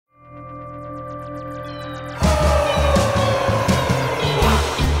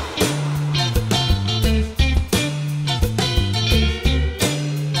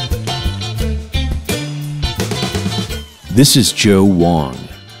This is Joe Wong.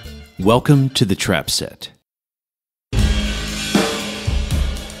 Welcome to the Trap Set.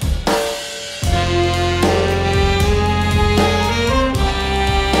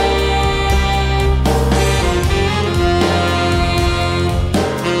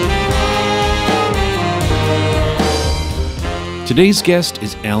 Today's guest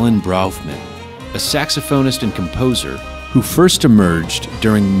is Alan Braufman, a saxophonist and composer who first emerged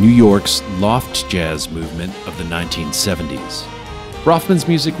during New York's Loft Jazz movement of the 1970s. Braufman's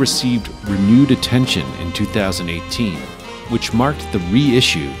music received renewed attention in 2018, which marked the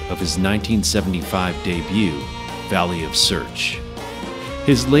reissue of his 1975 debut, Valley of Search.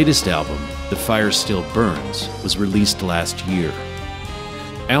 His latest album, The Fire Still Burns, was released last year.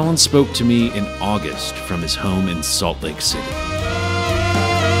 Alan spoke to me in August from his home in Salt Lake City.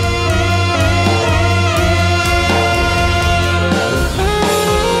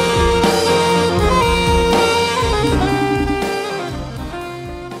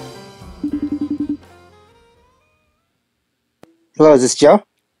 Hello, is this Joe?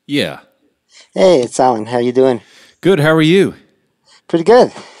 Yeah. Hey, it's Alan. How you doing? Good, how are you? Pretty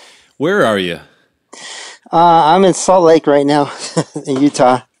good. Where are you? I'm in Salt Lake right now, in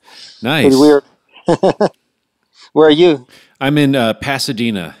Utah. Nice. Pretty weird. Where are you? I'm in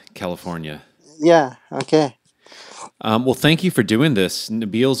Pasadena, California. Yeah, okay. Well, thank you for doing this.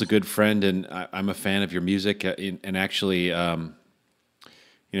 Nabil's a good friend, and I'm a fan of your music. And actually, I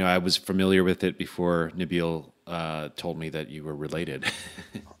was familiar with it before Nabil told me that you were related.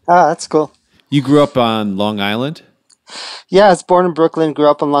 Oh, that's cool. You grew up on Long Island? Yeah, I was born in Brooklyn, grew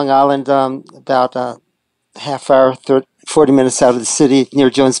up on Long Island, about half hour, 40 minutes out of the city near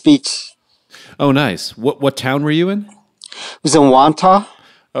Jones Beach. Oh, nice. What town were you in? It was in Wantagh.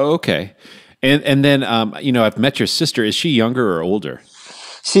 Oh, okay. And then, I've met your sister. Is she younger or older?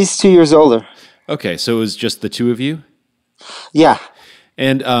 She's 2 years older. Okay, so it was just the two of you? Yeah.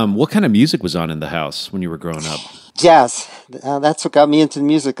 And what kind of music was on in the house when you were growing up? Jazz. That's what got me into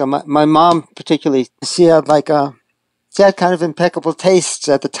music. My mom particularly, she had kind of impeccable taste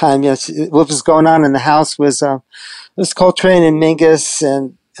at the time. What was going on in the house was Coltrane and Mingus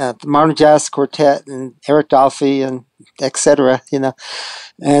and the Modern Jazz Quartet and Eric Dolphy and etc.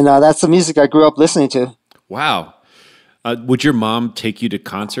 And that's the music I grew up listening to. Wow. Would your mom take you to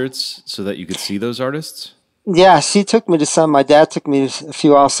concerts so that you could see those artists? Yeah, she took me to some. My dad took me to a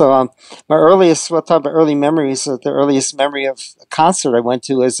few also. We'll talk about early memories. The earliest memory of a concert I went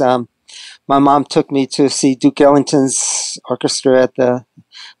to was my mom took me to see Duke Ellington's orchestra at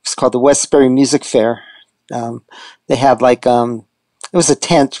it's called the Westbury Music Fair. They had it was a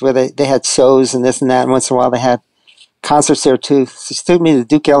tent where they had shows and this and that, and once in a while they had concerts there too. So she took me to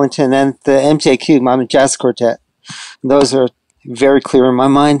Duke Ellington and the MJQ, Modern Jazz Quartet. And those are very clear in my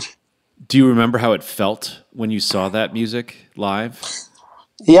mind. Do you remember how it felt when you saw that music live?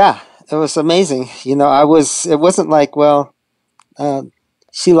 Yeah, it was amazing. It wasn't like,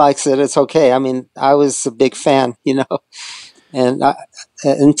 she likes it, it's okay. I mean, I was a big fan, and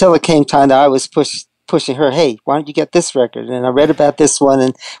until it came time that I was pushing her, hey, why don't you get this record? And I read about this one,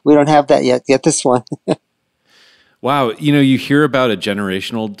 and we don't have that yet. Get this one. Wow. You hear about a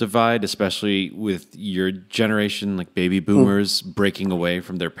generational divide, especially with your generation, like baby boomers breaking away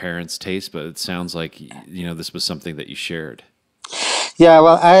from their parents' taste, but it sounds like, this was something that you shared. Yeah,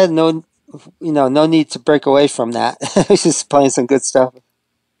 well, I had no need to break away from that. I was just playing some good stuff.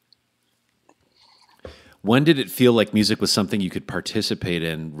 When did it feel like music was something you could participate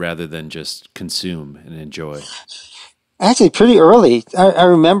in rather than just consume and enjoy? Actually, pretty early. I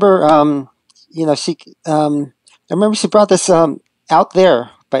remember, I remember she brought this Out There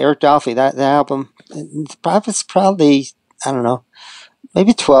by Eric Dolphy, that album. I was probably, I don't know,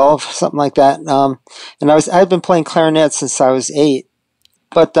 maybe 12, something like that. And I'd been playing clarinet since I was 8.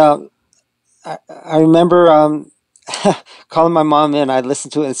 But I remember calling my mom in. I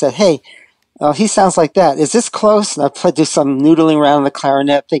listened to it and said, hey, he sounds like that. Is this close? And I do some noodling around on the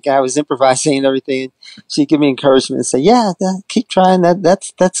clarinet, thinking I was improvising and everything. She'd give me encouragement and say, yeah, keep trying.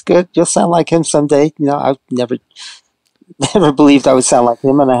 That's good. You'll sound like him someday. I never believed I would sound like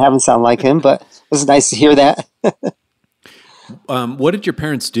him, and I haven't sounded like him, but it was nice to hear that. What did your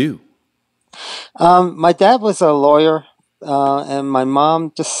parents do? My dad was a lawyer, and my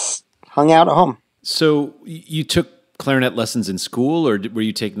mom just hung out at home. So you took clarinet lessons in school, or were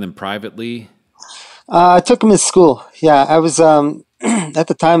you taking them privately? I took them in school. Yeah, I was at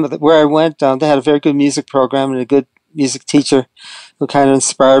the time where I went. They had a very good music program and a good music teacher who kind of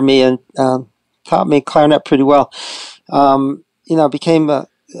inspired me and taught me clarinet pretty well. Became a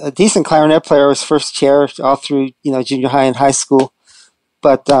decent clarinet player. I was first chair all through junior high and high school.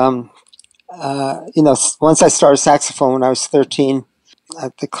 But once I started saxophone when I was 13,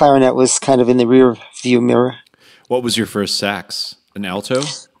 the clarinet was kind of in the rear view mirror. What was your first sax? An alto?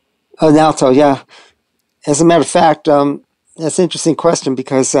 An alto, yeah. As a matter of fact, that's an interesting question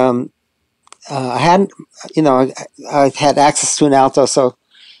because I hadn't, I had access to an alto, so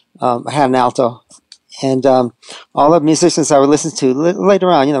I had an alto. And all the musicians I would listen to later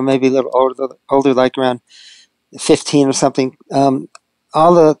on, maybe a little older, like around 15 or something,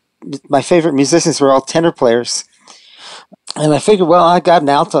 my favorite musicians were all tenor players. And I figured, well, I got an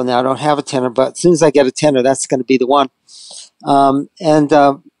alto now. I don't have a tenor, but as soon as I get a tenor, that's going to be the one. I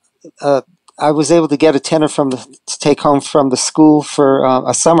was able to get a tenor to take home from the school for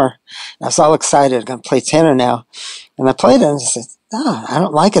a summer. I was all excited. I'm going to play tenor now. And I played it and I said, I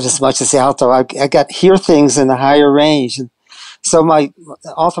don't like it as much as the alto. I got hear things in the higher range. And so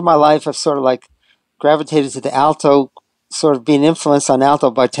all through my life, I've sort of like gravitated to the alto, sort of being influenced on alto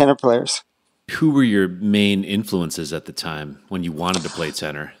by tenor players. Who were your main influences at the time when you wanted to play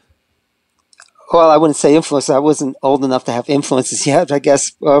tenor? Well, I wouldn't say influence. I wasn't old enough to have influences yet. I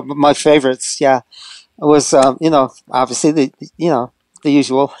guess my favorites, yeah, was obviously the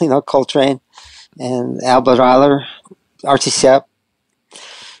usual, Coltrane and Albert Ayler, Archie Shepp.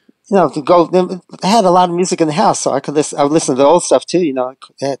 I had a lot of music in the house, so I would listen to the old stuff too. I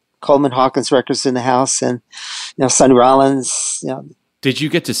had Coleman Hawkins records in the house, and Sonny Rollins. Did you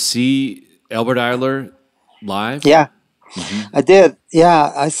get to see Albert Ayler live? Yeah. Mm-hmm. I did.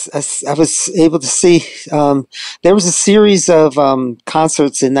 Yeah, I was able to see. There was a series of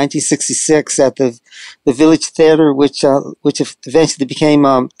concerts in 1966 at the Village Theater, which eventually became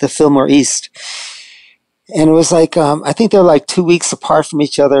the Fillmore East. And it was like I think they were like 2 weeks apart from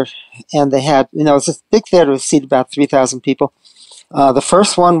each other, and they had it was a big theater that seated about 3,000 people. The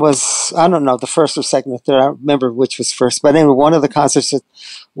first one was, I don't know, the first or second or third. I don't remember which was first. But anyway, one of the concerts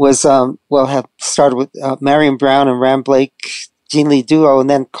was, had started with Marion Brown and Ram Blake, Gene Lee duo, and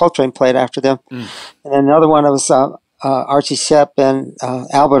then Coltrane played after them. Mm. And then another one was Archie Shepp and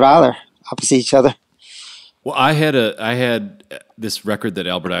Albert Ayler opposite each other. Well, I had this record that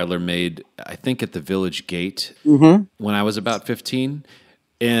Albert Ayler made, I think at the Village Gate when I was about 15.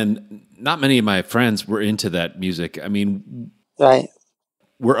 And not many of my friends were into that music. I mean... Right.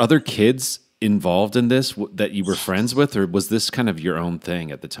 Were other kids involved in this that you were friends with, or was this kind of your own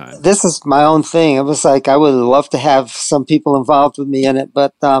thing at the time? This is my own thing. It was like I would love to have some people involved with me in it,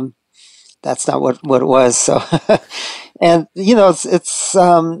 but that's not what it was. So, and it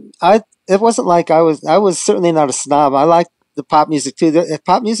wasn't like I was certainly not a snob. I liked the pop music too. The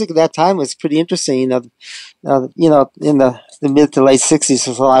pop music at that time was pretty interesting. In the mid to late 60s,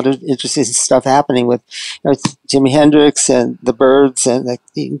 there's a lot of interesting stuff happening with Jimi Hendrix and the Byrds, and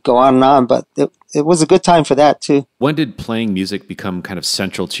you can go on, but it was a good time for that too. When did playing music become kind of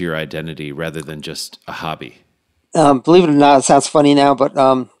central to your identity rather than just a hobby? Believe it or not, it sounds funny now, but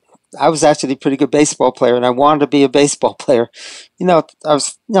I was actually a pretty good baseball player, and I wanted to be a baseball player. I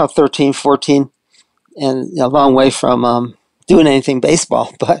was 13, 14, and a long way from doing anything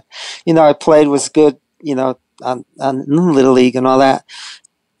baseball, but I played, was good, on Little League and all that.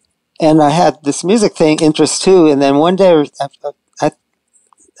 And I had this music interest too. And then one day I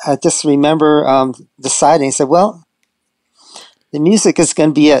just remember deciding, I said, well, the music is going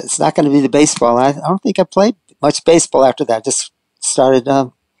to be it. It's not going to be the baseball. I don't think I played much baseball after that. Just started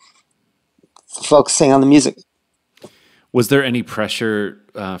focusing on the music. Was there any pressure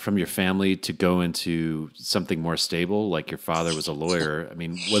from your family to go into something more stable? Like your father was a lawyer. I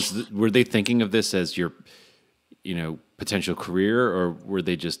mean, were they thinking of this as your potential career, or were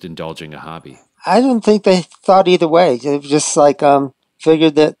they just indulging a hobby? I don't think they thought either way. They just like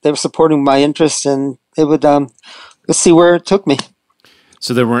figured that they were supporting my interest, and it would let's see where it took me.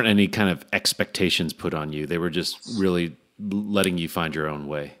 So there weren't any kind of expectations put on you. They were just really letting you find your own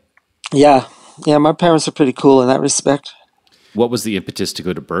way. Yeah. My parents are pretty cool in that respect. What was the impetus to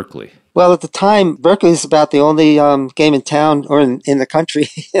go to Berkeley? Well, at the time, Berkeley is about the only game in town or in the country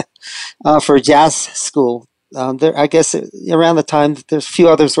for a jazz school. I guess around the time, there's a few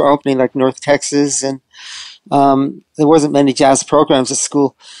others were opening, like North Texas, and there wasn't many jazz programs at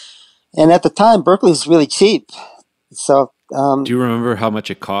school. And at the time, Berkeley was really cheap. So, do you remember how much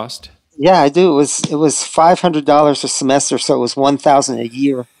it cost? Yeah, I do. It was $500 a semester, so it was $1,000 a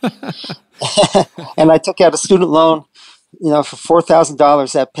year. And I took out a student loan, for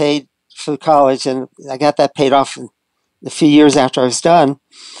 $4,000 that paid for college, and I got that paid off in a few years after I was done.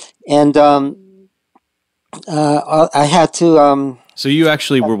 And I had to. So you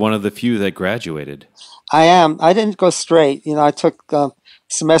actually were one of the few that graduated. I am. I didn't go straight. I took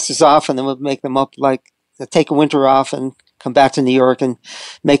semesters off and then would make them up, like take a winter off and come back to New York and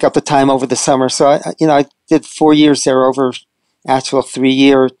make up the time over the summer. So I did 4 years there over actual 3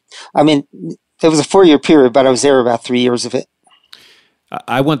 year. I mean, it was a 4 year period, but I was there about 3 years of it.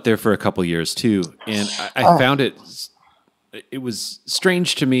 I went there for a couple years too, and I found it was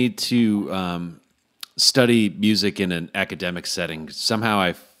strange to me to study music in an academic setting. Somehow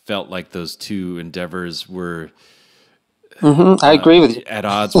I felt like those two endeavors were I agree with you. at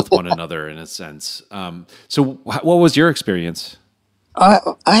odds with one another in a sense. So what was your experience? I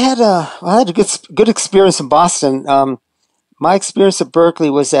had a good experience in Boston. My experience at Berkeley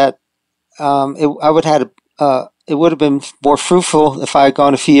was that it would have been more fruitful if I had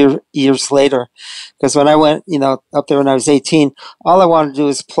gone a few years later, because when I went, up there when I was 18, all I wanted to do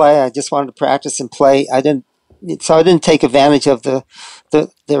was play. I just wanted to practice and play. I didn't take advantage of the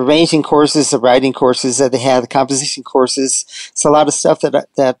arranging courses, the writing courses that they had, the composition courses. It's a lot of stuff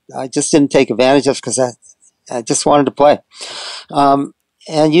that I just didn't take advantage of because I just wanted to play.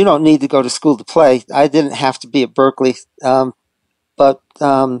 And you don't need to go to school to play. I didn't have to be at Berkeley, but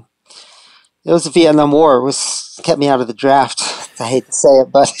it was the Vietnam War. It kept me out of the draft. I hate to say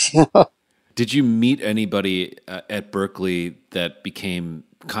it, but Did you meet anybody at Berkeley that became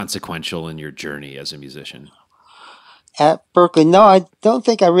consequential in your journey as a musician? At Berkeley, no, I don't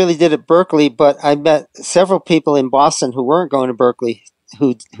think I really did at Berkeley, but I met several people in Boston who weren't going to Berkeley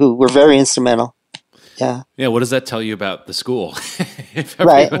who were very instrumental. Yeah. Yeah. What does that tell you about the school?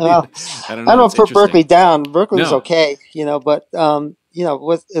 Right. Well, I don't put Berkeley down. Berkeley was okay, but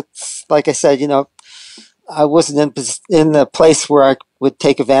it's like I said, I wasn't in the place where I would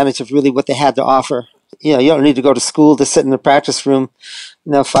take advantage of really what they had to offer. You don't need to go to school to sit in the practice room,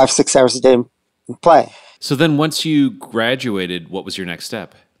 5-6 hours a day and play. So then once you graduated, what was your next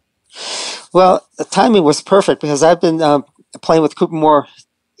step? Well, the timing was perfect because I've been playing with Cooper Moore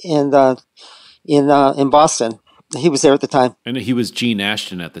in Boston. He was there at the time. And he was Gene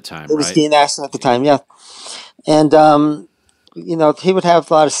Ashton at the time, right? It was Gene Ashton at the time, yeah. And, he would have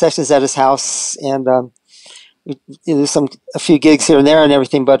a lot of sessions at his house and a few gigs here and there and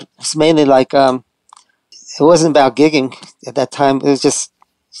everything, but it was mainly like it wasn't about gigging at that time. It was just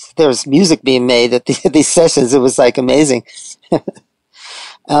there was music being made at these sessions. It was like amazing. So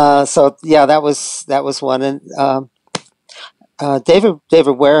yeah, that was one. And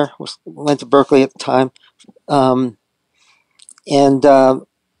David Ware went to Berkeley at the time, and so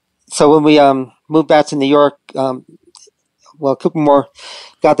when we moved back to New York, Cooper Moore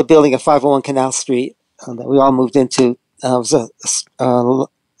got the building at 501 Canal Street that we all moved into. It was a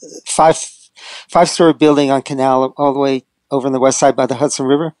five-story building on Canal all the way over on the west side by the Hudson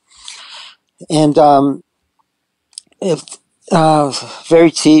River. And it was very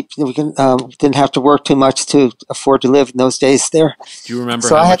cheap. We didn't have to work too much to afford to live in those days there. Do you remember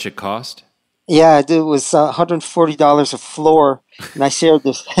how much it cost? Yeah, I do. It was $140 a floor, and I shared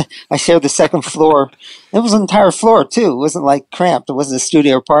the second floor. It was an entire floor too. It wasn't like cramped. It wasn't a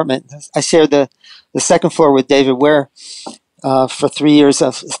studio apartment. I shared the second floor with David Ware for 3 years,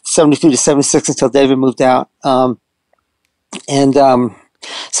 of 73 to 76, until David moved out. So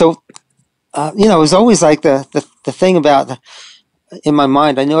it was always like the thing about in my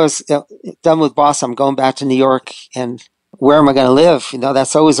mind. I knew I was done with Boston. I'm going back to New York, and where am I going to live?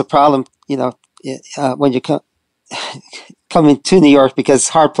 That's always a problem. When you coming to New York, because it's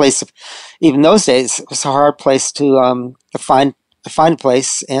a hard place. Even those days, it was a hard place to find a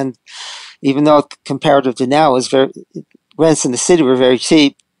place. And even though comparative to now, rents in the city were very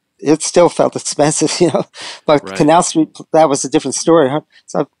cheap, it still felt expensive, But right. Canal Street, that was a different story.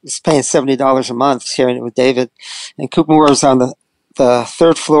 So I was paying $70 a month, sharing it with David. And Cooper Moore was on the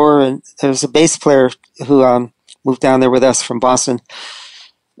third floor, and there was a bass player who moved down there with us from Boston.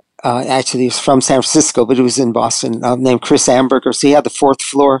 Actually, he was from San Francisco, but he was in Boston, named Chris Amberger. So he had the fourth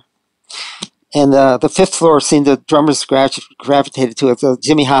floor. And the fifth floor seemed the drummers gravitated to it. So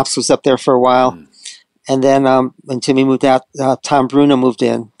Jimmy Hops was up there for a while. And then when Jimmy moved out, Tom Bruno moved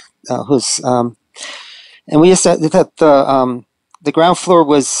in. And we used to, the ground floor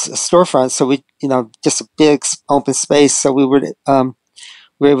was a storefront, so we, just a big open space. So we were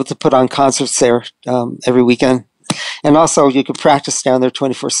able to put on concerts there every weekend. And also, you could practice down there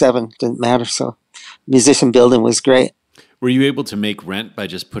 24/7. Didn't matter. So, musician building was great. Were you able to make rent by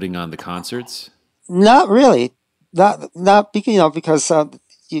just putting on the concerts? Not really. Not because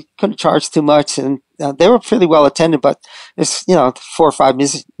you couldn't charge too much, and they were pretty well attended. But there's 4 or 5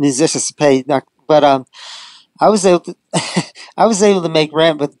 musicians to pay. But I was able to make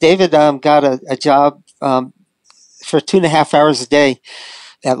rent. But David got a job for 2.5 hours a day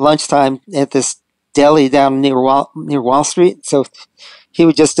at lunchtime at this deli down near Wall Street. So he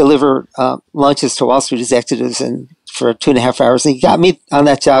would just deliver lunches to Wall Street executives and for 2.5 hours. And he got me on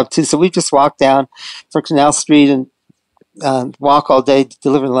that job too. So we just walked down from Canal Street and walk all day,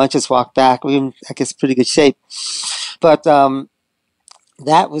 deliver lunches, walk back. We were in, I guess, pretty good shape. But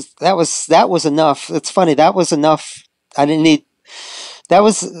that was enough. It's funny. That was enough. I didn't need. That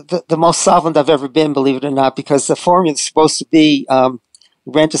was the most solvent I've ever been, believe it or not, because the formula is supposed to be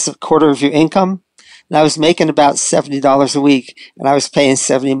rent is a quarter of your income. And I was making about $70 a week, and I was paying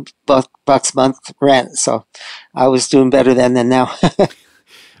 $70 a month rent. So I was doing better then than now.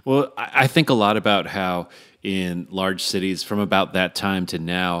 Well, I think a lot about how in large cities from about that time to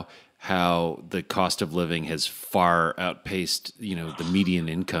now, how the cost of living has far outpaced, the median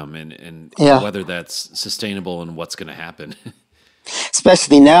income and whether that's sustainable and what's going to happen.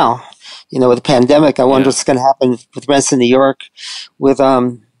 Especially now, with the pandemic, I wonder what's going to happen with rents in New York with,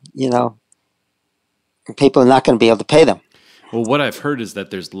 people are not going to be able to pay them. Well, what I've heard is that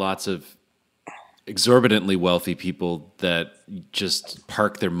there's lots of exorbitantly wealthy people that just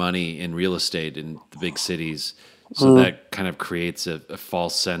park their money in real estate in the big cities. So that kind of creates a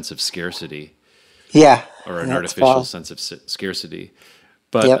false sense of scarcity. Yeah. Or an artificial sense of scarcity.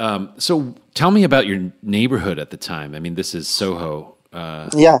 But so tell me about your neighborhood at the time. I mean, this is Soho.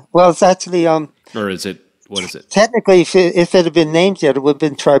 Yeah. Well, it's actually... or is it... What is it? Technically, if it had been named yet, it would have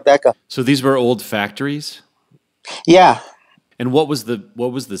been Tribeca. So these were old factories? Yeah. And what was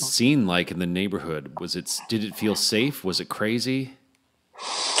the scene like in the neighborhood? Did it feel safe? Was it crazy?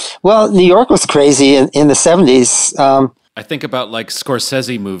 Well, New York was crazy in the 70s. I think about like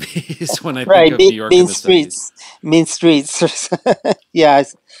Scorsese movies when I think of New York in the 70s. Mean Streets. Yeah.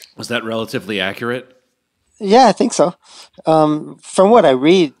 Was that relatively accurate? Yeah, I think so. From what I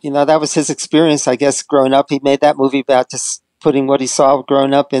read, that was his experience, I guess, growing up. He made that movie about just putting what he saw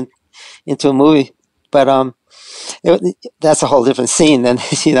growing up into a movie. But that's a whole different scene than,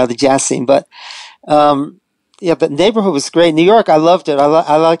 the jazz scene. But, but neighborhood was great. New York, I loved it.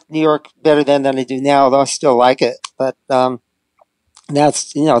 I like New York better than I do now, although I still like it. But now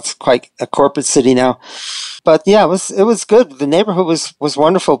it's quite a corporate city now. But yeah, it was good. The neighborhood was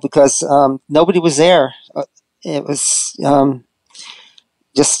wonderful because nobody was there. It was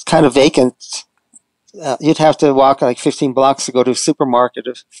just kind of vacant. You'd have to walk like 15 blocks to go to a supermarket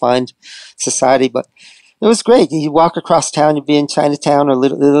to find society, but it was great. You walk across town, you'd be in Chinatown or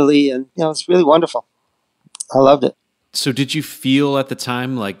Little Italy, and it's really wonderful. I loved it. So did you feel at the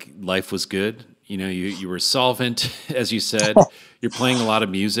time like life was good? You were solvent, as you said. You're playing a lot of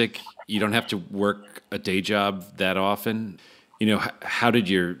music. You don't have to work a day job that often. How did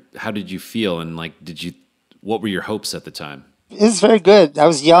you feel, and what were your hopes at the time? It was very good. I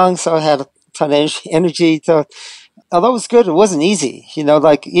was young, so I had a ton of energy. So, although it was good, it wasn't easy.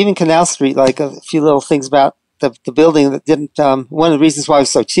 Even Canal Street, a few little things about the building that didn't. One of the reasons why it was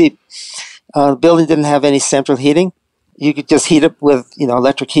so cheap, the building didn't have any central heating. You could just heat it with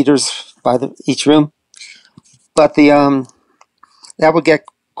electric heaters by each room, but that would get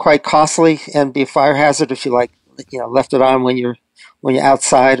quite costly and be a fire hazard if you left it on when you're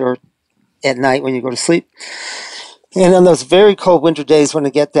outside or at night when you go to sleep. And on those very cold winter days when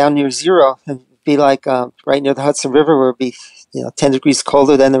it get down near zero and be right near the Hudson River where it'd be 10 degrees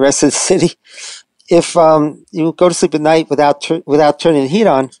colder than the rest of the city. If you go to sleep at night without turning the heat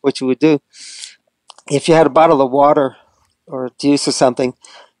on, which you would do, if you had a bottle of water or juice or something,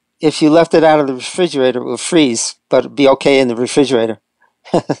 if you left it out of the refrigerator, it would freeze, but it'd be okay in the refrigerator.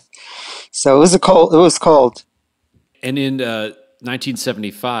 So it was cold. And in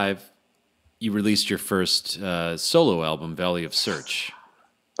 1975, you released your first solo album, Valley of Search.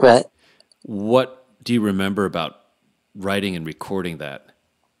 Right. What do you remember about writing and recording that?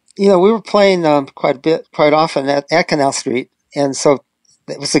 We were playing quite often at Canal Street, and so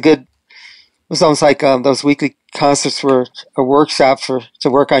it was almost like those weekly concerts were a workshop to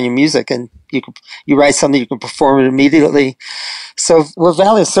work on your music, and you write something, you can perform it immediately. So what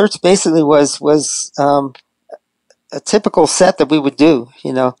Valley of Search basically was a typical set that we would do,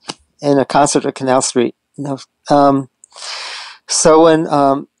 in a concert at Canal Street. So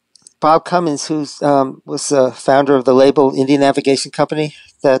when Bob Cummins, who was the founder of the label Indian Navigation Company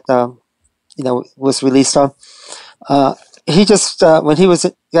that was released on, he just when he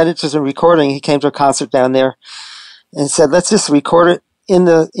got interested in recording, he came to a concert down there and said, "Let's just record it in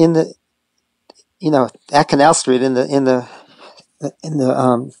the at Canal Street in the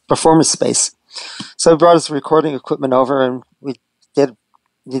performance space." So he brought his recording equipment over, and we did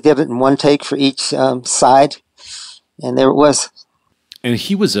it in one take for each side, and there it was. And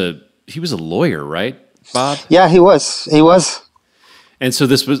he was a lawyer, right, Bob? Yeah, he was. And so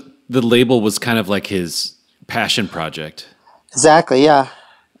the label was kind of like his passion project. Exactly. Yeah.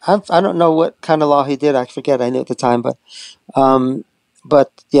 I don't know what kind of law he did. I forget. I knew at the time, um,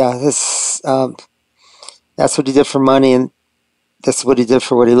 but yeah, this that's what he did for money, and that's what he did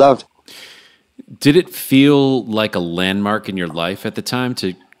for what he loved. Did it feel like a landmark in your life at the time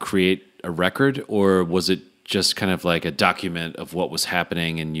to create a record, or was it just kind of like a document of what was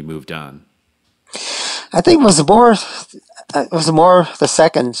happening and you moved on? I think it was more the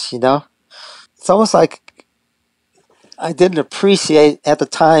second. You know, it's almost like I didn't appreciate at the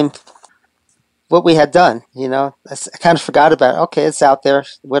time what we had done. You know, I kind of forgot about it. Okay, it's out there.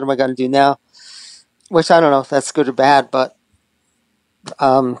 What am I going to do now? Which I don't know if that's good or bad, but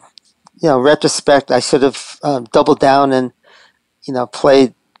um, you know, retrospect, I should have doubled down and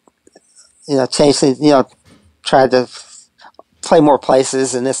played, changed things, tried to play more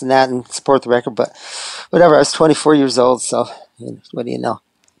places and this and that and support the record. But whatever, I was 24 years old, so what do you know?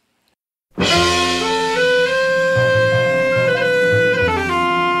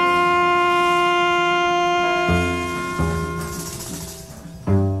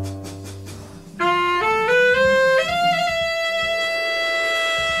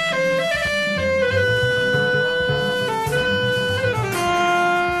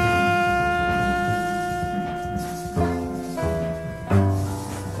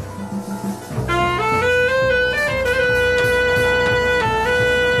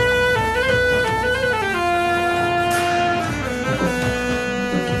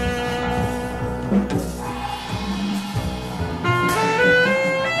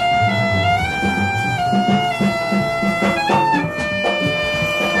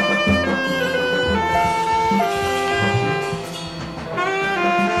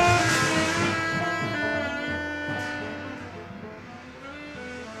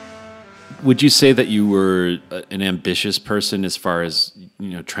 Would you say that you were an ambitious person as far as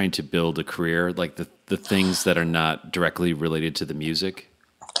trying to build a career, like the things that are not directly related to the music?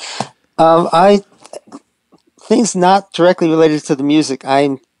 I things not directly related to the music.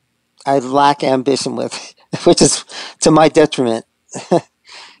 I lack ambition with, which is to my detriment.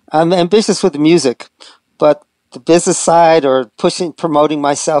 I'm ambitious with the music, but the business side or promoting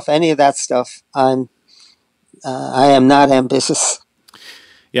myself, any of that stuff, I am not ambitious.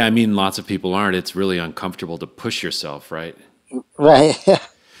 Yeah, I mean, lots of people aren't. It's really uncomfortable to push yourself, right? Right.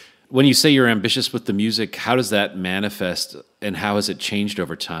 When you say you're ambitious with the music, how does that manifest, and how has it changed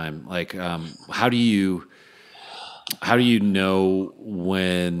over time? Like, how do you know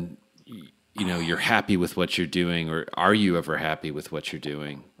when you're happy with what you're doing, or are you ever happy with what you're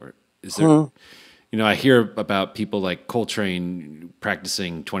doing, or is there? I hear about people like Coltrane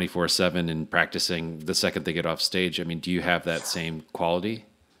practicing 24/7 and practicing the second they get off stage. I mean, do you have that same quality?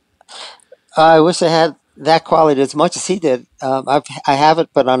 I wish I had that quality as much as he did. I have it,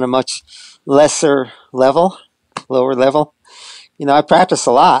 but on a much lesser level, lower level. I practice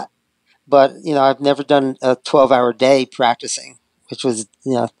a lot, but I've never done a 12-hour day practicing, which was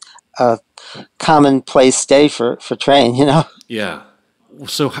a commonplace day for Train. Yeah.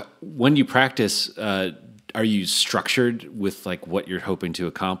 So when you practice, are you structured with like what you're hoping to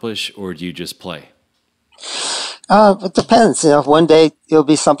accomplish, or do you just play? It depends. One day it'll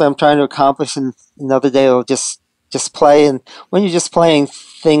be something I'm trying to accomplish, and another day it'll just play. And when you're just playing,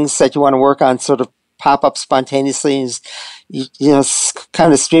 things that you want to work on sort of pop up spontaneously. And it's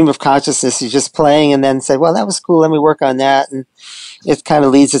kind of stream of consciousness. You're just playing, and then say, "Well, that was cool. Let me work on that," and it kind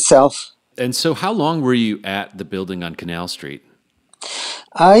of leads itself. And so, how long were you at the building on Canal Street?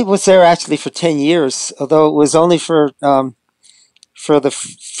 I was there actually for 10 years, although it was only for the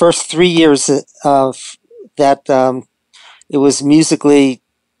first 3 years that it was musically,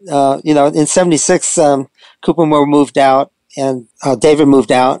 in 76, Cooper Moore moved out and David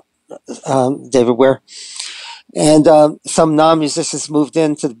moved out, David Ware, and some non-musicians moved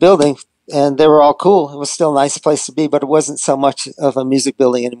into the building, and they were all cool. It was still a nice place to be, but it wasn't so much of a music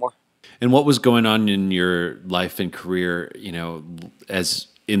building anymore. And what was going on in your life and career, as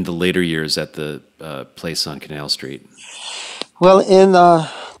in the later years at the place on Canal Street? Well, I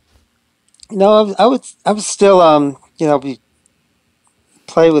was still,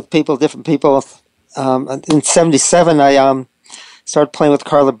 play with people, different people. In '77, I started playing with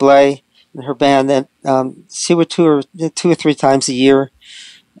Carla Bley and her band, and she would tour 2 or 3 times a year,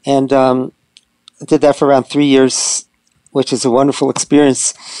 and I did that for around 3 years, which is a wonderful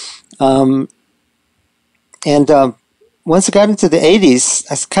experience. And once I got into the '80s,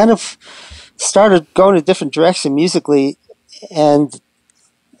 I kind of started going a different direction musically, and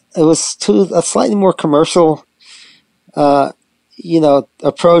it was to a slightly more commercial,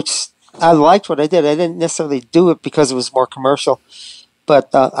 approach. I liked what I did. I didn't necessarily do it because it was more commercial, but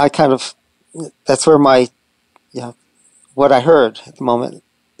I kind of, that's where my what I heard at the moment.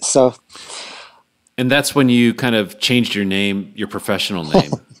 So, And that's when you kind of changed your name, your professional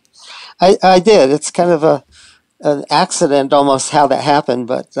name. I did. It's kind of an accident almost how that happened,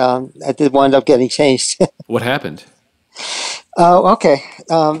 but I did wind up getting changed. What happened? Okay.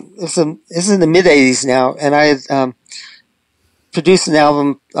 This is in the mid 80s now, and I had produced an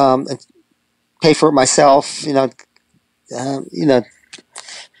album and pay for it myself, got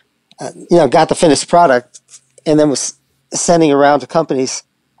the finished product, and then was sending around to companies.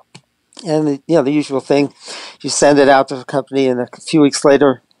 And the usual thing, you send it out to a company, and a few weeks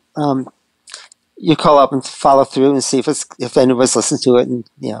later, you call up and follow through and see if anyone's listened to it, and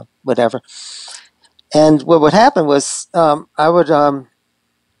whatever. And what would happen was I would the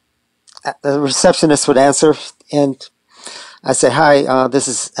receptionist would answer, and I'd say, "Hi, this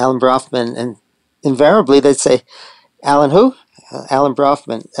is Alan Braufman," and invariably they'd say, "Alan who?" Alan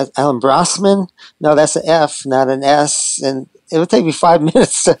Braufman. Alan Braufman? No, that's an F, not an S. And it would take me 5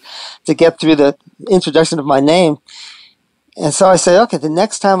 minutes to get through the introduction of my name. And so I say, okay, the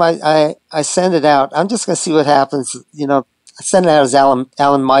next time I send it out, I'm just going to see what happens. I send it out as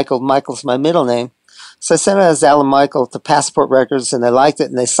Alan Michael. Michael's my middle name. So I sent it out as Alan Michael to Passport Records, and they liked it,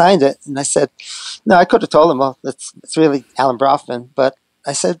 and they signed it. And I said, no, I could have told them, well, it's really Alan Braufman. But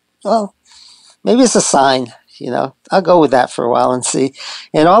I said, well, maybe it's a sign. I'll go with that for a while and see.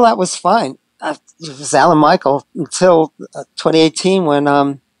 And all that was fine. It was Alan Michael until 2018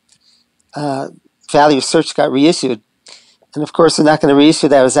 when Value Search got reissued. And of course, they're not going to reissue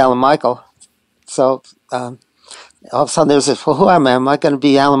that as Alan Michael. So all of a sudden there's this, well, who am I? Am I going to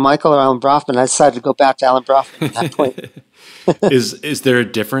be Alan Michael or Alan Braufman? I decided to go back to Alan Braufman at that point. Is there a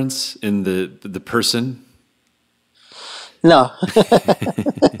difference in the person? No.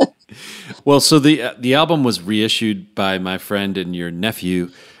 Well, so the album was reissued by my friend and your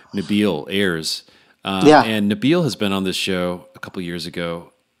nephew, Nabil Ayers. Yeah. And Nabil has been on this show a couple years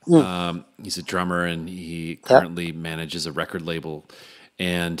ago. He's a drummer, and he currently manages a record label,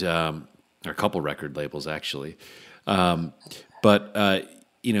 and or a couple record labels actually. But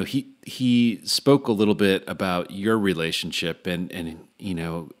he spoke a little bit about your relationship, and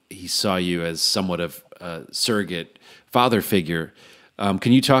he saw you as somewhat of a surrogate father figure.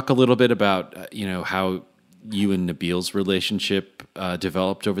 Can you talk a little bit about how you and Nabil's relationship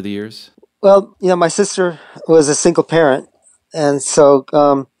developed over the years? Well, my sister was a single parent, and so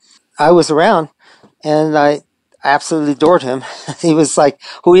I was around, and I absolutely adored him. He was like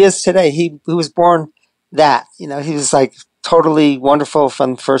who he is today. He was born that. He was like totally wonderful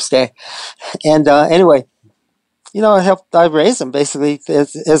from the first day. And anyway, I raised him basically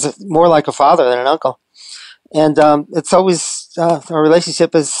as more like a father than an uncle. And it's always our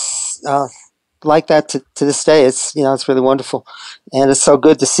relationship is like that to this day. It's it's really wonderful, and it's so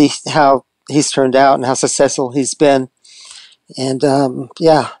good to see how he's turned out and how successful he's been. And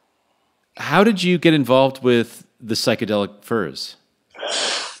How did you get involved with the Psychedelic Furs?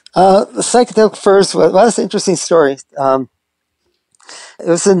 The Psychedelic Furs, well, that's an interesting story. It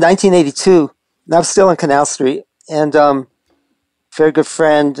was in 1982, and I was still on Canal Street, and very good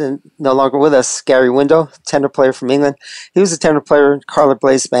friend, and no longer with us, Gary Window, tenor player from England. He was a tenor player in Carla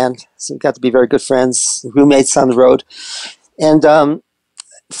Bley's band, so we got to be very good friends, roommates on the road. And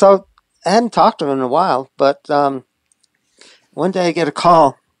so I hadn't talked to him in a while, but one day I get a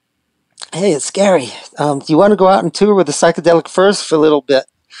call. Hey, it's Gary. Do you want to go out and tour with the Psychedelic Furs for a little bit?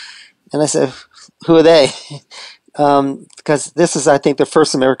 And I said, who are they? Because this is, I think, their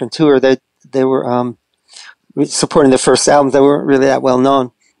first American tour. They were supporting their first album. They weren't really that well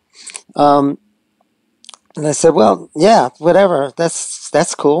known. And I said, well, yeah, whatever.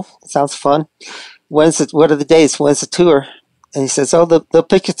 That's cool. Sounds fun. What are the dates? When's the tour? And he says, oh, they'll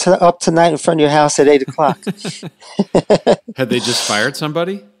pick you up tonight in front of your house at 8 o'clock. Had they just fired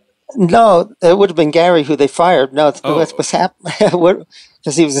somebody? No, it would have been Gary who they fired. No, what's happened,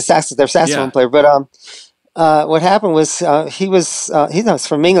 because he was their saxophone player. But what happened was he was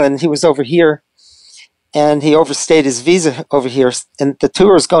from England. He was over here, and he overstayed his visa over here, and the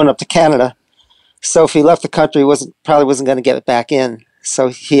tour was going up to Canada. So if he left the country, probably wasn't going to get it back in. So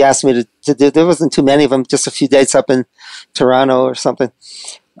he asked me to do. There wasn't too many of them, just a few dates up in Toronto or something,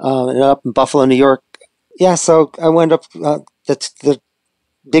 and up in Buffalo, New York. Yeah, so I went up. The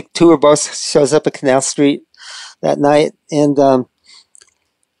big tour bus shows up at Canal Street that night, and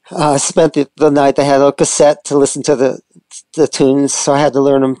I spent the night. They had a cassette to listen to the tunes, so I had to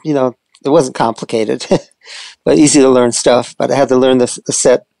learn them. It wasn't complicated, but easy to learn stuff. But I had to learn the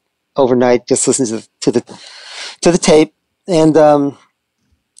set overnight, just listen to the tape. And the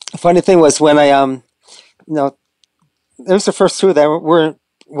funny thing was when I it was the first tour that weren't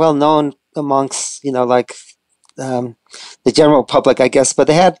well known amongst like the general public, I guess. But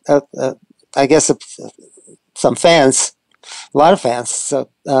they had, I guess, some fans, a lot of fans. So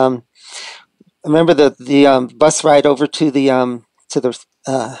I remember the bus ride over to the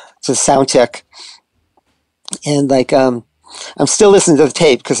sound check, and like I'm still listening to the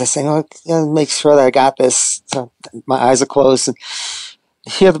tape because I say, "Oh, make sure that I got this." So my eyes are closed and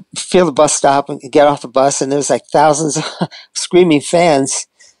feel the bus stop and get off the bus, and there's like thousands of screaming fans.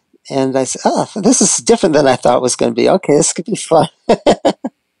 And I said, "Oh, this is different than I thought it was going to be. Okay, this could be fun."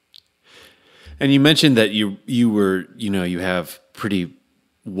 And you mentioned that you have pretty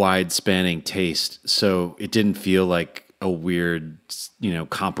wide spanning taste, so it didn't feel like a weird,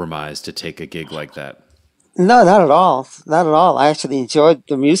 compromise to take a gig like that. No, not at all. Not at all. I actually enjoyed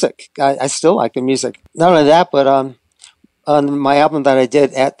the music. I still like the music. Not only that, but on my album that I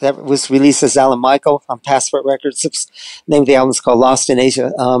did that was released as Alan Michael on Passport Records. The name of the album is called Lost in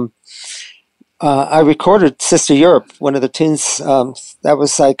Asia. I recorded Sister Europe, one of the tunes. That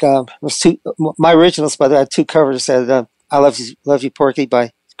was like was two. My originals, but I had two covers. I Love You, Porky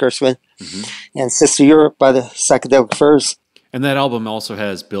by Gershwin, and Sister Europe by the Psychedelic Furs. And that album also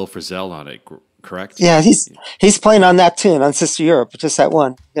has Bill Frisell on it, correct? Yeah, he's playing on that tune on Sister Europe, just that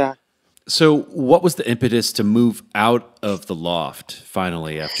one. Yeah. So, what was the impetus to move out of the loft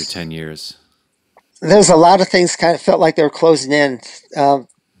finally after 10 years? There's a lot of things kind of felt like they were closing in.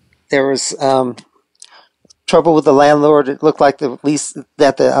 There was trouble with the landlord. It looked like the lease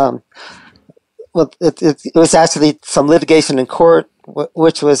that it was actually some litigation in court,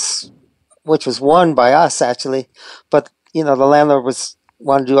 which was won by us actually, but the landlord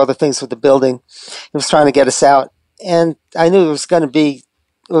wanted to do other things with the building. He was trying to get us out, and I knew it was going to be.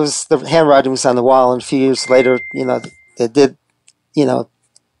 It was the handwriting was on the wall, and a few years later, it did. It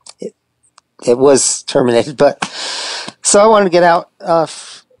was terminated, but so I wanted to get out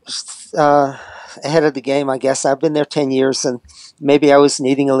ahead of the game, I guess. I've been there 10 years, and maybe I was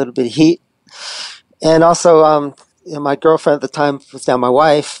needing a little bit of heat. And also, my girlfriend at the time was now my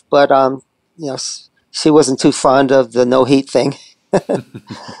wife, but, she wasn't too fond of the no heat thing.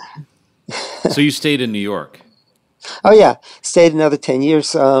 So you stayed in New York? Oh, yeah. Stayed another 10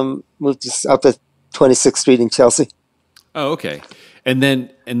 years, moved up to 26th Street in Chelsea. Oh, okay. And then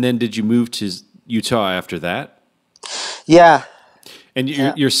did you move to Utah after that? Yeah. And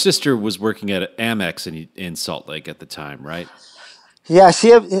your sister was working at Amex in Salt Lake at the time, right? Yeah,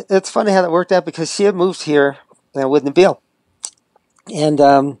 it's funny how that worked out because she had moved here with Nabil. And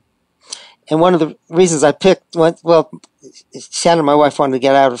one of the reasons I picked, Shannon, my wife, wanted to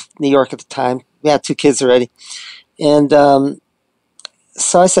get out of New York at the time. We had 2 kids already. And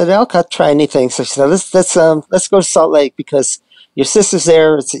so I said, I'll try anything. So she said, let's go to Salt Lake because your sister's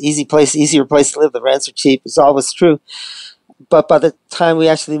there. It's an easier place to live. The rents are cheap. It's always true. But by the time we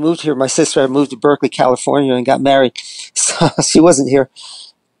actually moved here, my sister had moved to Berkeley, California, and got married. So she wasn't here.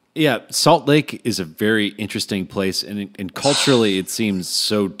 Yeah, Salt Lake is a very interesting place, and culturally it seems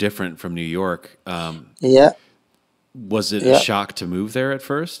so different from New York. Yeah. Was it a shock to move there at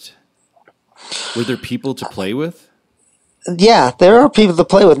first? Were there people to play with? Yeah, there are people to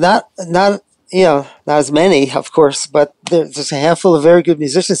play with. Not as many, of course, but there's a handful of very good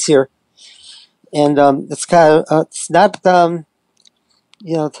musicians here. And it's kind of it's not there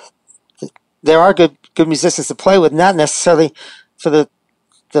are good musicians to play with, not necessarily for the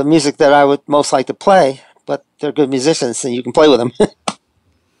music that I would most like to play, but they're good musicians and you can play with them.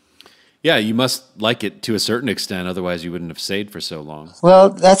 Yeah, you must like it to a certain extent, otherwise you wouldn't have stayed for so long. Well,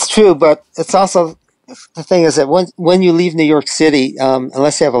 that's true, but it's also the thing is that when you leave New York City,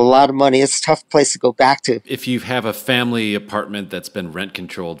 unless you have a lot of money, it's a tough place to go back to. If you have a family apartment that's been rent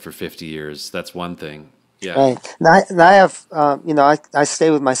controlled for 50 years, that's one thing. Yeah. Right. And I have, I stay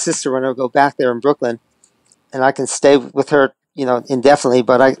with my sister when I go back there in Brooklyn, and I can stay with her, indefinitely,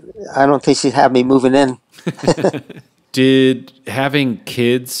 but I don't think she'd have me moving in. Did having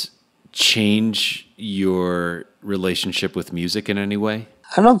kids change your relationship with music in any way?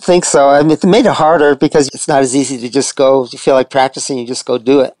 I don't think so. I mean, it made it harder because it's not as easy to just go. If you feel like practicing, you just go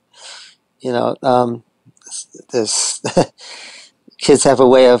do it. There's kids have a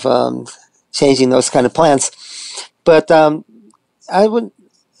way of changing those kind of plans. But I wouldn't.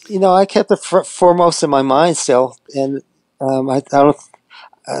 I kept it foremost in my mind still, and I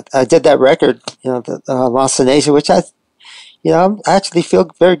did that record, the Lost in Asia, which I actually feel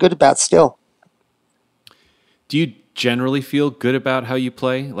very good about still. Do you generally feel good about how you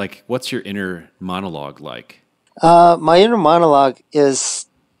play? Like, what's your inner monologue like? My inner monologue is,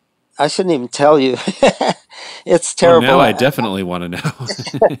 I shouldn't even tell you. It's terrible. Well, now I definitely want to know.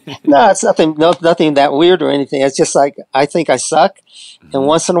 No, it's nothing that weird or anything. It's just like, I think I suck. Mm-hmm. And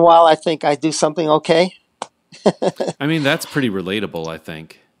once in a while, I think I do something okay. I mean, that's pretty relatable, I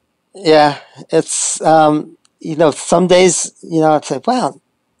think. Yeah, it's some days I'd say, "Wow,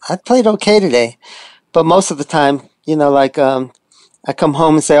 I played okay today," but most of the time, I come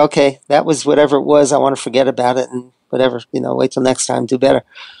home and say, "Okay, that was whatever it was. I want to forget about it and whatever. Wait till next time, do better."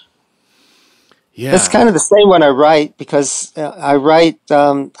 It's Yeah. kind of the same when I write because I write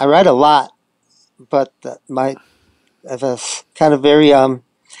a lot, but I have a kind of very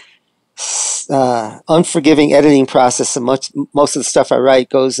unforgiving editing process, and most of the stuff I write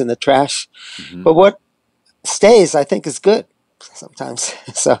goes in the trash. Hmm. But what stays, I think, is good sometimes.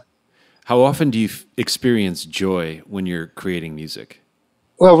 So, How often do you experience joy when you're creating music?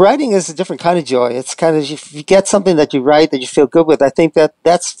 well, writing is a different kind of joy. It's kind of if you get something that you write that you feel good with. I think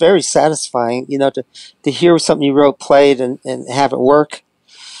that's very satisfying. To hear something you wrote played and have it work.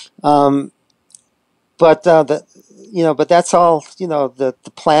 Um, but but that's all. The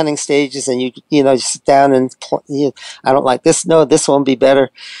planning stages, and you sit down and I don't like this. No, this one be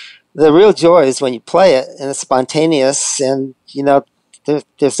better. The real joy is when you play it and it's spontaneous, and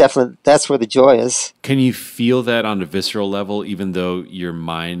there's definitely that's where the joy is. Can you feel that on a visceral level, even though your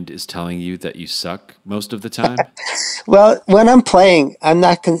mind is telling you that you suck most of the time? Well, when I'm playing, I'm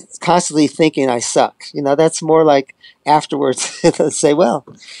not constantly thinking I suck. That's more like afterwards say, well,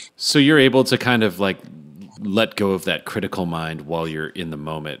 So you're able to kind of like let go of that critical mind while you're in the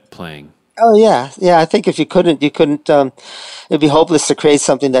moment playing. oh yeah. I think if you couldn't, it'd be hopeless to create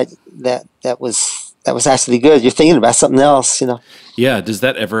something that was actually good. You're thinking about something else. Yeah. Does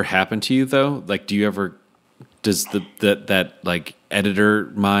that ever happen to you though? Like, does that like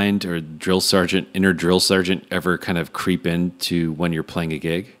editor mind or inner drill sergeant ever kind of creep into when you're playing a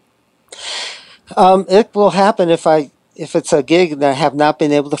gig? It will happen if it's a gig that I have not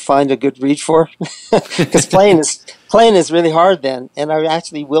been able to find a good read for, because playing is really hard then, and I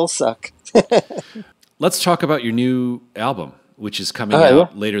actually will suck. Let's talk about your new album, which is coming All right, yeah.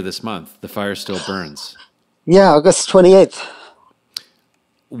 out later this month. The Fire Still Burns. Yeah, August 28th.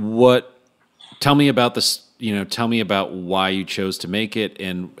 What? Tell me about this. Tell me about why you chose to make it,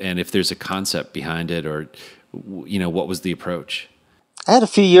 and if there's a concept behind it, or what was the approach? I had a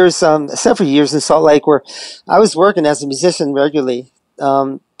few years, several years in Salt Lake where I was working as a musician regularly,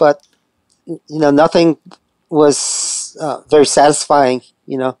 but nothing was very satisfying.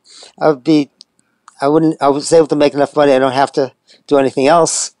 I would be, I wouldn't, I was able to make enough money. I don't have to do anything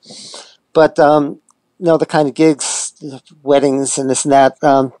else. But the kind of gigs, weddings and this and that.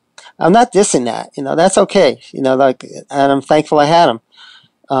 I'm not dissing that. That's okay. And I'm thankful I had them.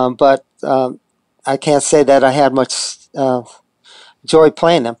 But I can't say that I had much joy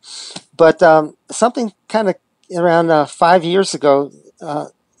playing them. But something kind of around 5 years ago, I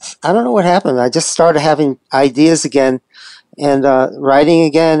don't know what happened. I just started having ideas again and writing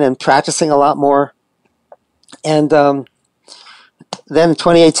again and practicing a lot more. And then in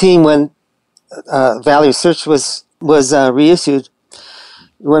 2018, when Valley of Search was reissued,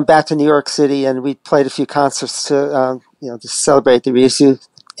 we went back to New York City and we played a few concerts to celebrate the reissue.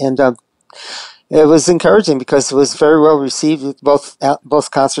 And it was encouraging because it was very well received.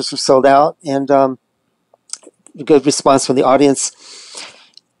 Both concerts were sold out, and a good response from the audience.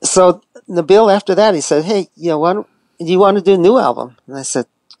 So Nabil, after that, he said, "Hey, do you want to do a new album?" And I said,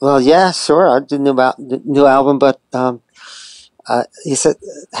 "Well, yeah, sure, I'll do new album." But he said,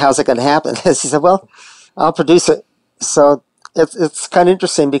 "How's it going to happen?" He said, "Well, I'll produce it." So it's kind of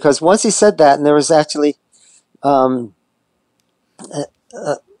interesting because once he said that, and there was actually a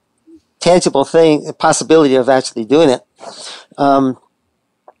tangible a possibility of actually doing it.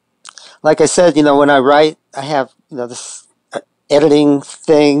 Like I said, when I write, I have this editing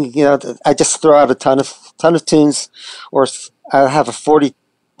thing. I just throw out a ton of tunes, or I have a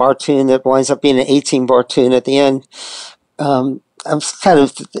 40-bar tune that winds up being an 18-bar tune at the end. I'm kind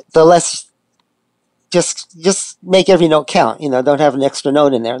of the less. Just make every note count. Don't have an extra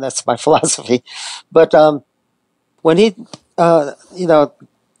note in there. That's my philosophy. But when he,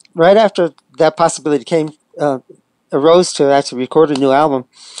 right after that possibility arose to actually record a new album,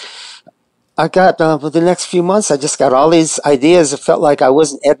 I got for the next few months. I just got all these ideas. It felt like I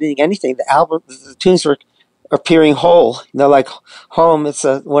wasn't editing anything. The tunes were appearing whole. Like "Home." It's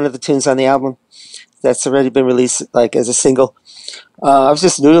one of the tunes on the album that's already been released, like as a single. I was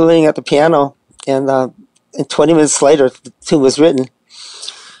just noodling at the piano, and 20 minutes later, the tune was written,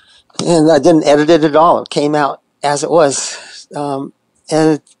 and I didn't edit it at all. It came out as it was,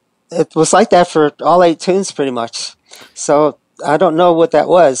 and it was like that for all 8 tunes, pretty much. So I don't know what that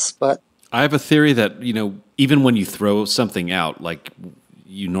was, but I have a theory that, even when you throw something out like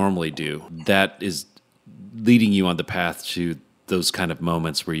you normally do, that is leading you on the path to those kind of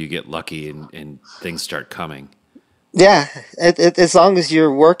moments where you get lucky and things start coming. Yeah, as long as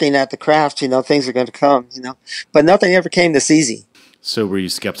you're working at the craft, things are going to come, But nothing ever came this easy. So were you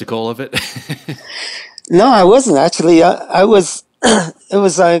skeptical of it? No, I wasn't actually. I was. It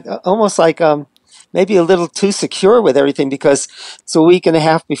was like almost like maybe a little too secure with everything because it's a week and a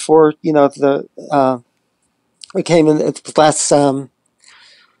half before we came in. It last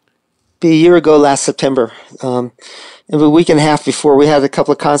be a year ago last September. And a week and a half before, we had a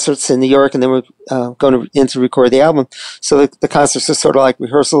couple of concerts in New York, and then we're going in to record the album. So the concerts are sort of like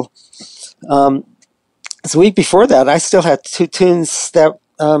rehearsal. So a week before that, I still had 2 tunes that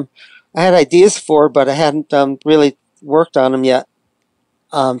I had ideas for, but I hadn't really worked on them yet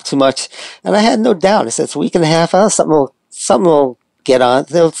too much. And I had no doubt. I said, it's a week and a half. Oh, something will get on.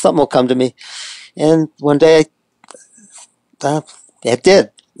 Something will come to me. And one day, it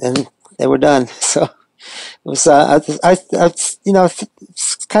did, and they were done. So. It was,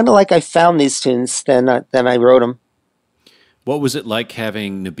 it's kind of like I found these tunes, then I wrote them. What was it like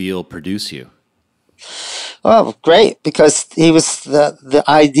having Nabil produce you? Oh, great, because he was the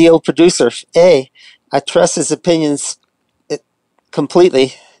ideal producer. I trust his opinions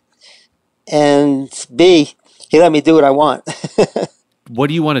completely, and B, he let me do what I want. What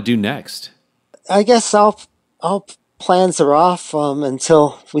do you want to do next? I guess all plans are off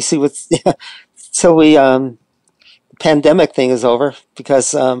until we see what's. Till the pandemic thing is over,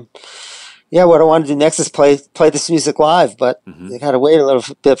 because what I want to do next is play this music live, but you got to wait a little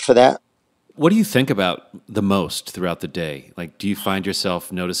bit for that. What do you think about the most throughout the day? Like, do you find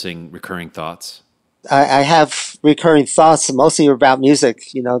yourself noticing recurring thoughts? I have recurring thoughts, mostly about music.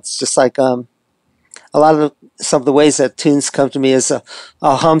 It's just like a lot of some of the ways that tunes come to me is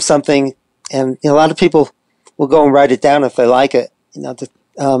I'll hum something, and a lot of people will go and write it down if they like it.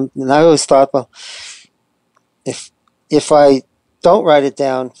 And I always thought, well, if I don't write it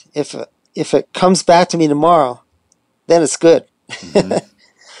down, if it comes back to me tomorrow, then it's good. Mm-hmm.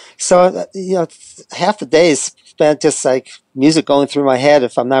 So half the day is spent just like music going through my head.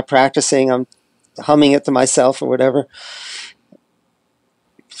 If I'm not practicing, I'm humming it to myself or whatever.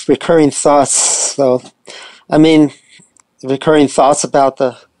 It's recurring thoughts. So, I mean, recurring thoughts about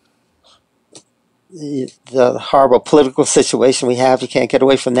the horrible political situation we have. You can't get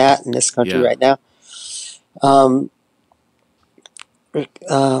away from that in this country right now.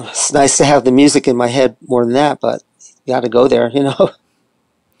 It's nice to have the music in my head more than that, but you got to go there,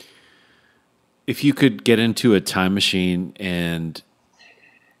 If you could get into a time machine and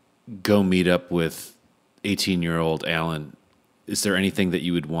go meet up with 18-year-old Alan, is there anything that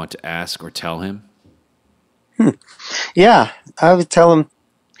you would want to ask or tell him? Yeah, I would tell him,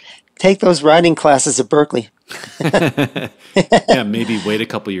 take those writing classes at Berkeley. Yeah, maybe wait a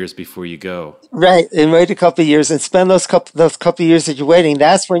couple years before you go. Right, and wait a couple years and spend those couple years that you're waiting.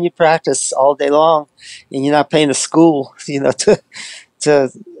 That's when you practice all day long, and you're not paying a school,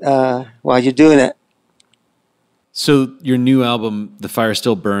 while you're doing it. So your new album, The Fire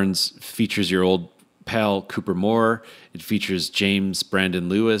Still Burns, features your old pal Cooper Moore. It features James Brandon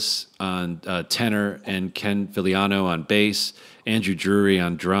Lewis on tenor and Ken Filiano on bass, Andrew Drury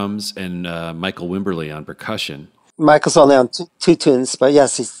on drums, and Michael Wimberly on percussion. Michael's only on two tunes, but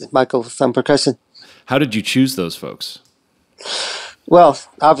yes, Michael's on percussion. How did you choose those folks? Well,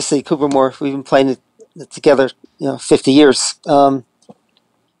 obviously Cooper Moore. We've been playing it together, 50 years. When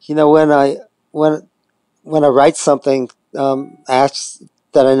I write something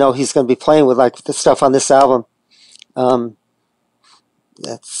that I know he's going to be playing with, like the stuff on this album,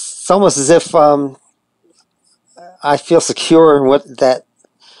 it's almost as if I feel secure in that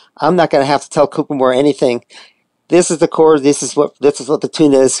I'm not going to have to tell Cooper Moore anything. This is the chord. This is what the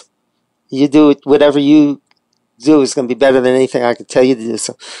tune is. You do it. Whatever you do is going to be better than anything I can tell you to do.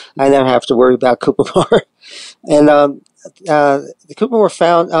 So I never have to worry about Cooper Moore. And Cooper Moore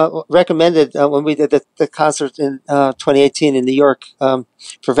recommended when we did the concert in 2018 in New York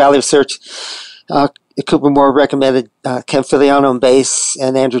for Valley of Search. Cooper Moore recommended Ken Filiano on bass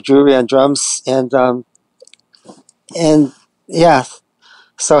and Andrew Drury on drums, and yeah,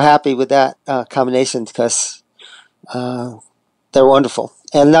 so happy with that combination because they're wonderful.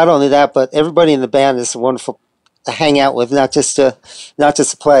 And not only that, but everybody in the band is wonderful to hang out with, not just to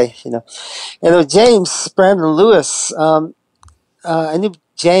play, And James Brandon Lewis, I knew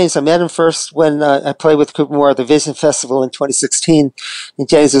James. I met him first when I played with Cooper Moore at the Vision Festival in 2016, and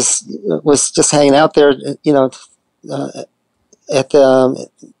James was just hanging out there, at the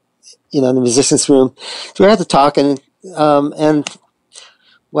the musicians' room. So we had to talk, and when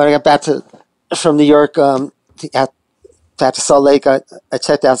I got back from New York, back to Salt Lake, I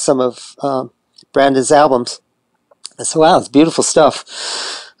checked out some of Brandon's albums, I said, wow, it's beautiful stuff.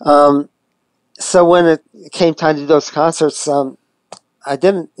 So when it came time to do those concerts, I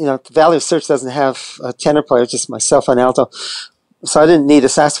didn't, the Valley of Search doesn't have a tenor player, just myself on alto. So I didn't need a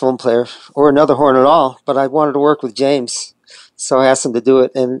saxophone player or another horn at all, but I wanted to work with James. So I asked him to do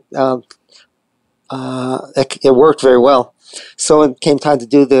it, and it worked very well. So when it came time to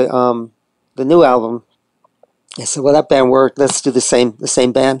do the new album, I said, well, that band worked. Let's do the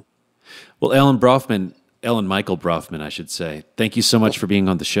same band. Well, Alan Michael Braufman, I should say, thank you so much for being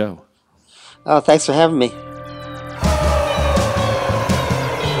on the show. Thanks for having me.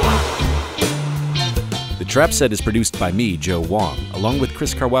 The Trap Set is produced by me, Joe Wong, along with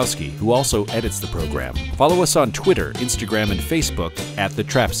Chris Karwowski, who also edits the program. Follow us on Twitter, Instagram, and Facebook at The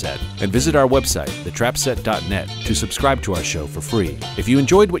Trap Set, and visit our website, thetrapset.net, to subscribe to our show for free. If you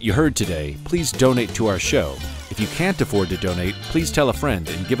enjoyed what you heard today, please donate to our show. If you can't afford to donate, please tell a friend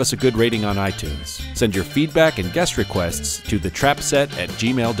and give us a good rating on iTunes. Send your feedback and guest requests to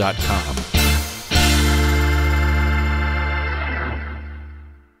thetrapset@gmail.com.